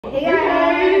Hey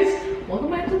guys!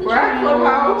 Welcome back to the We're at channel.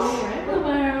 Clubhouse. We're at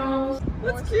Clubhouse.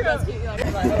 That's cute. That's cute.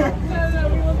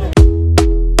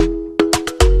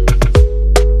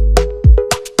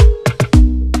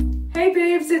 Hey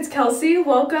babes, it's Kelsey.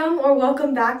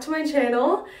 Welcome back to my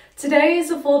channel. Today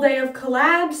is a full day of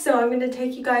collabs, so I'm going to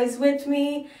take you guys with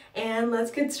me and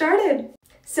let's get started.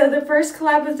 So the first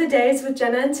collab of the day is with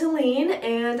Jenna and Talene,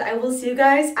 and I will see you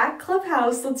guys at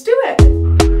Clubhouse. Let's do it!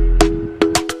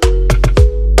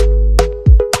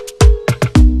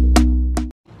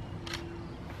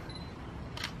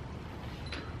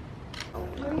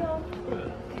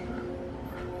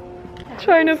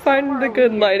 Trying to find the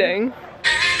good lighting.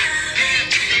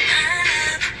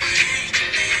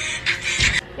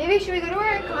 Maybe should we go to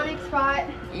our iconic spot?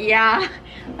 Yeah,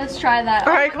 let's try that.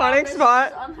 Our iconic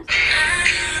spot.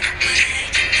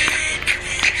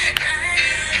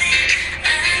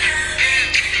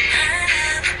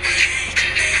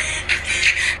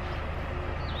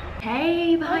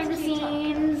 Hey, behind the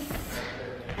scenes.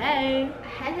 Hey.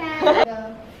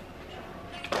 Hey.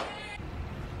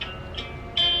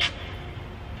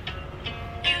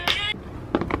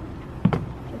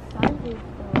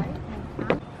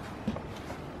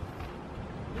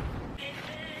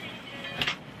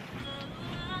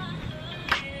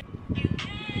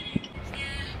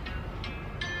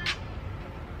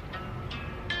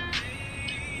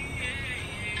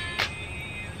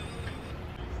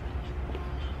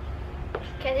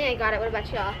 Kenzie, I got it. What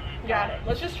about y'all? Got it.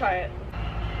 Let's just try it.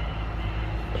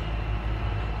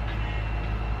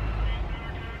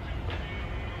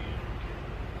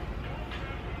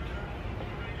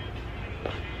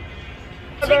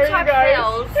 TikTok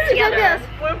fails together.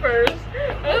 Bloopers.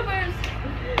 Bloopers.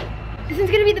 This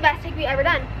is gonna be the best take we've ever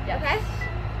done. Yes. Okay?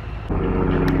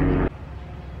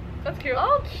 That's cute.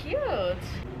 Oh, cute.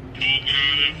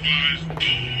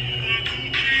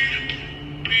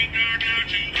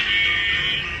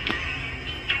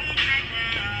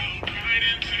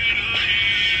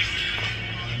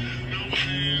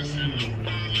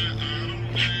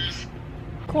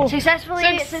 Cool. Successful,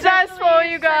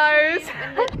 you guys.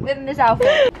 in this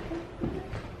outfit.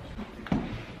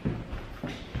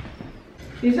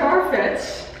 These are our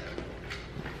fits.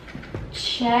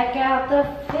 Check out the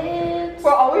fits.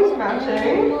 We're always matching.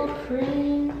 Animal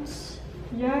prints.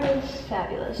 Yes.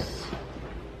 Fabulous.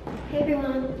 Hey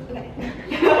everyone. Okay.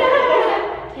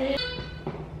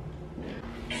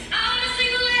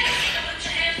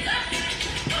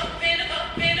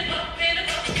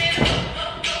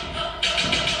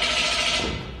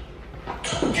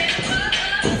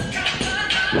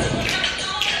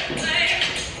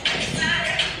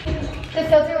 The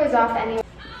filter was off anyway.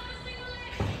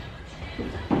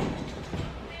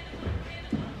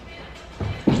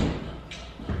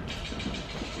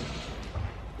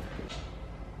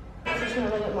 Just a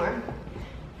little bit more.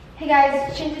 Hey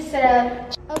guys, change the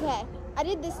setup. Okay, I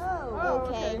did this. Oh,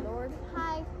 okay. Lord.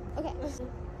 Hi. Okay.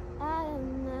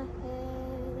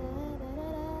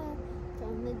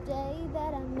 From the day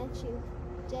that I met you,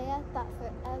 day I thought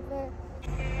forever.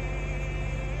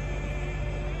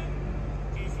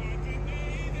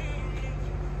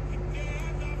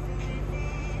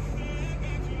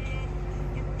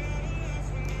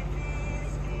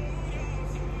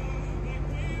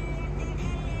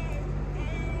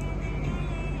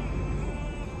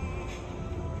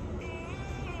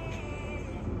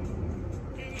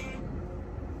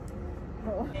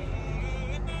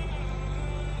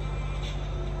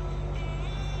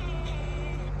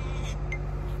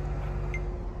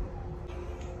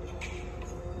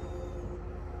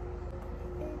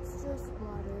 It's just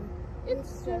water.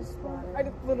 It's just water. I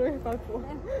just literally found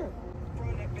one.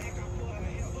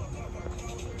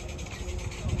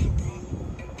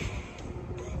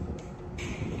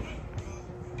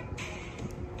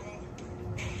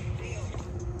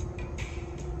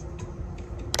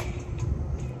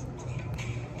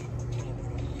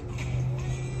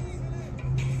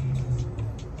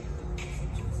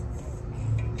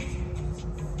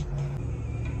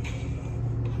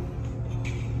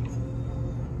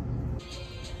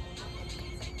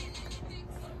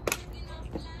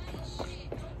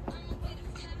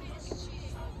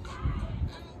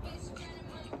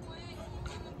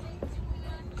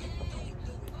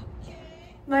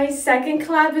 My second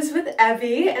collab is with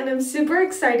Evie, and I'm super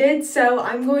excited, so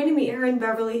I'm going to meet her in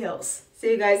Beverly Hills.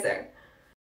 See you guys there.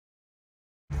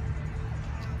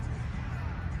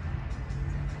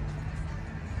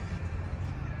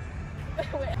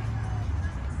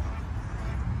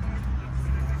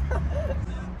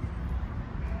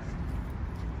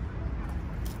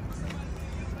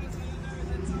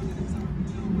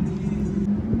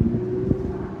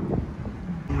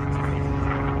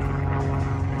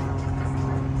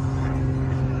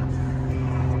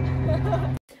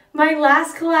 My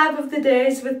last collab of the day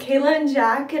is with Kayla and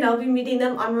Jack, and I'll be meeting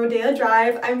them on Rodeo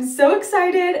Drive. I'm so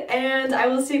excited, and I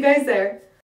will see you guys there.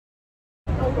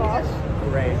 Oh gosh.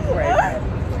 Great.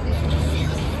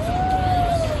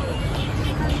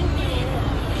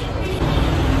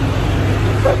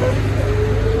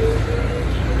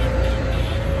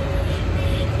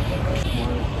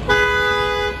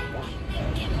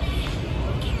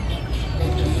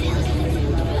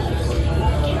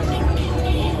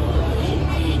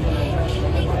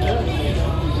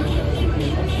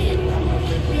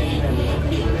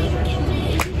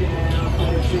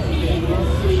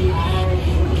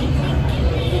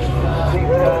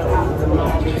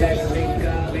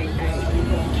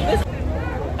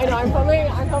 I know, I'm filming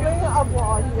a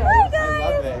vlog, you guys. I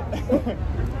love it.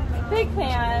 Big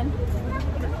fan.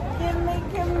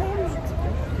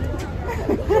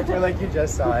 I feel like you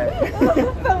just saw it.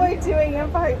 But we're doing a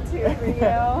part 2 for you.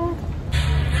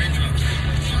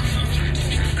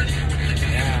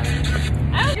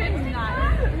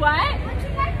 What?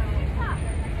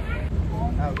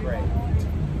 Oh, great.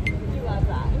 You love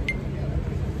that.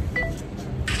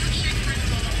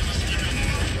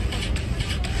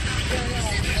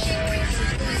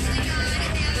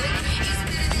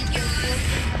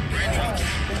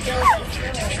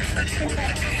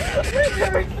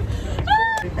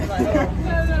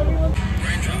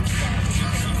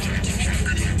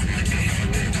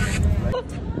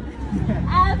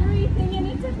 Everything in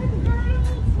a different girl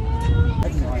too. I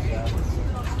have no idea.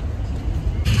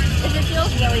 If it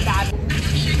feels really bad.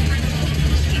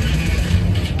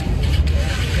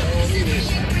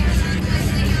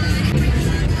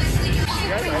 You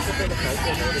guys also play the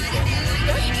festival notice game.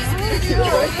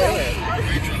 Let's play it.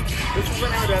 This is when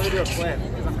I would rather do a flip,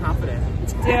 because I'm confident.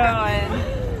 Doing.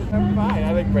 I'm fine.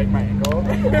 I like break my ankle.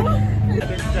 They're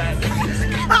dead.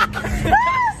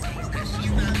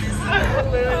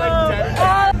 I'm literally like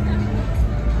dead.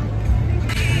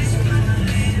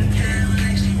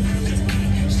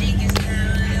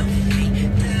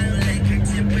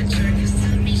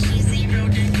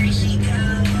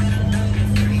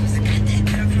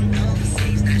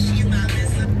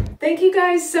 Thank you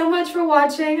guys so much for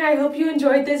watching. I hope you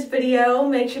enjoyed this video.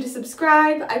 Make sure to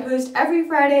subscribe. I post every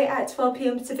Friday at 12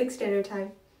 p.m. Pacific Standard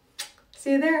Time.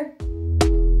 See you there.